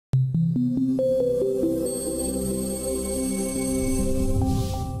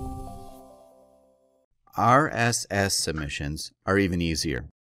RSS submissions are even easier.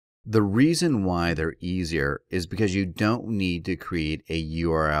 The reason why they're easier is because you don't need to create a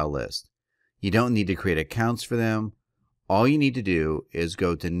URL list. You don't need to create accounts for them. All you need to do is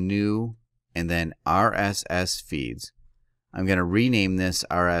go to New and then RSS feeds. I'm going to rename this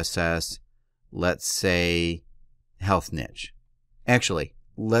RSS, let's say Health Niche. Actually,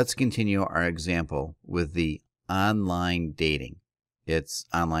 let's continue our example with the online dating. It's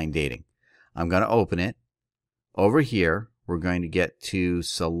online dating. I'm going to open it. Over here, we're going to get to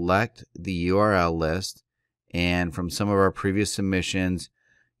select the URL list, and from some of our previous submissions,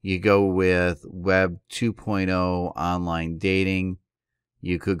 you go with Web 2.0 online dating.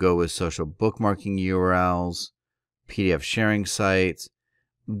 You could go with social bookmarking URLs, PDF sharing sites.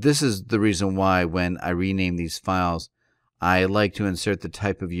 This is the reason why when I rename these files, I like to insert the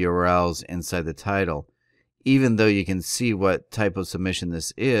type of URLs inside the title. Even though you can see what type of submission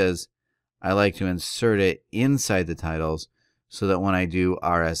this is, I like to insert it inside the titles so that when I do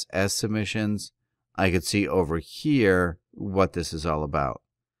RSS submissions, I could see over here what this is all about.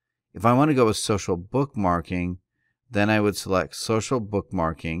 If I want to go with social bookmarking, then I would select social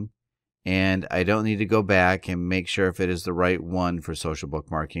bookmarking, and I don't need to go back and make sure if it is the right one for social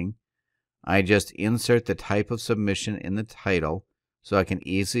bookmarking. I just insert the type of submission in the title so I can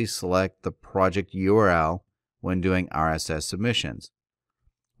easily select the project URL when doing RSS submissions.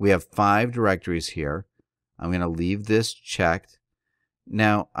 We have 5 directories here. I'm going to leave this checked.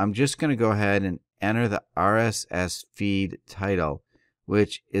 Now I'm just going to go ahead and enter the RSS feed title,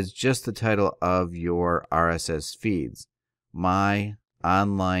 which is just the title of your RSS feeds. My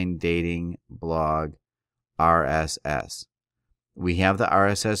online dating blog RSS. We have the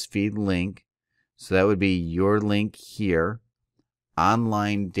RSS feed link, so that would be your link here,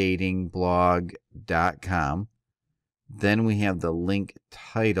 onlinedatingblog.com. Then we have the link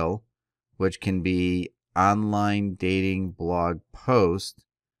title, which can be online dating blog post.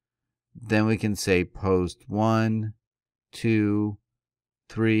 Then we can say post 1, 2,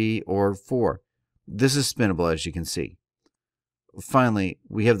 3, or 4. This is spinnable, as you can see. Finally,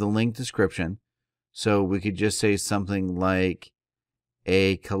 we have the link description, so we could just say something like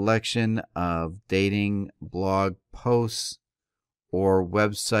a collection of dating blog posts or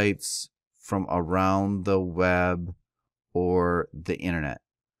websites from around the web or the internet.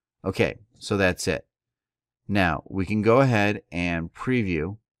 Okay, so that's it. Now we can go ahead and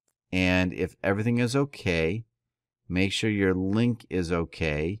preview, and if everything is okay, make sure your link is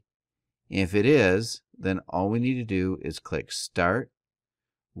okay. If it is, then all we need to do is click Start.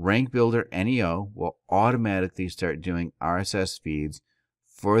 Rank Builder NEO will automatically start doing RSS feeds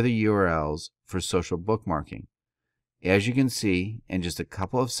for the URLs for social bookmarking. As you can see, in just a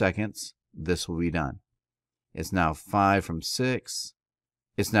couple of seconds, this will be done. It's now 5 from 6.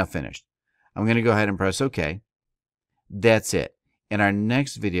 It's now finished. I'm going to go ahead and press OK. That's it. In our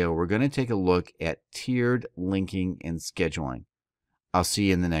next video, we're going to take a look at tiered linking and scheduling. I'll see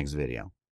you in the next video.